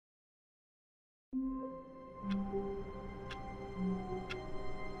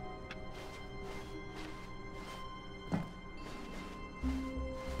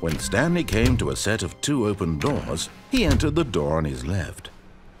When Stanley came to a set of 2 open doors, he entered the door on his left.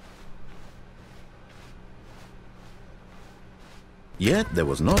 Yet there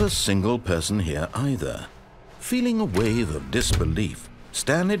was not a single person here either. Feeling a wave of disbelief,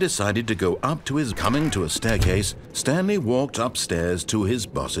 Stanley decided to go up to his... Coming to a staircase, Stanley walked upstairs to his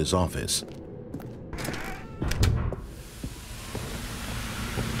boss's office.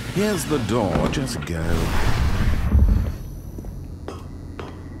 Here's the door, just go.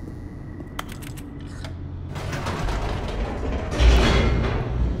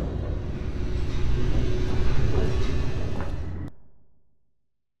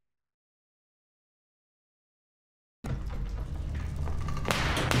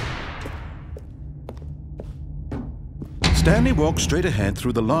 Stanley walked straight ahead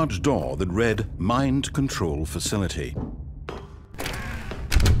through the large door that read Mind Control Facility.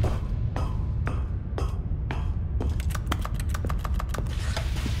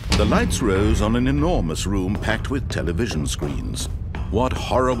 The lights rose on an enormous room packed with television screens. What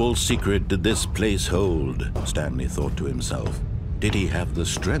horrible secret did this place hold? Stanley thought to himself. Did he have the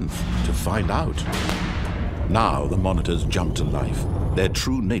strength to find out? Now the monitors jumped to life, their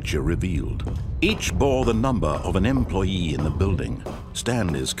true nature revealed. Each bore the number of an employee in the building,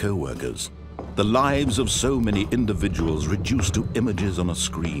 Stanley's co-workers. The lives of so many individuals reduced to images on a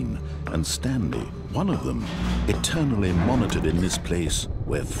screen, and Stanley, one of them, eternally monitored in this place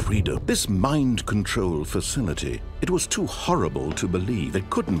where freedom... This mind control facility, it was too horrible to believe. It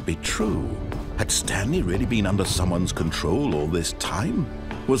couldn't be true. Had Stanley really been under someone's control all this time?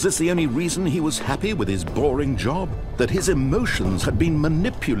 Was this the only reason he was happy with his boring job? That his emotions had been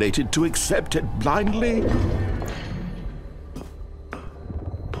manipulated to accept it blindly?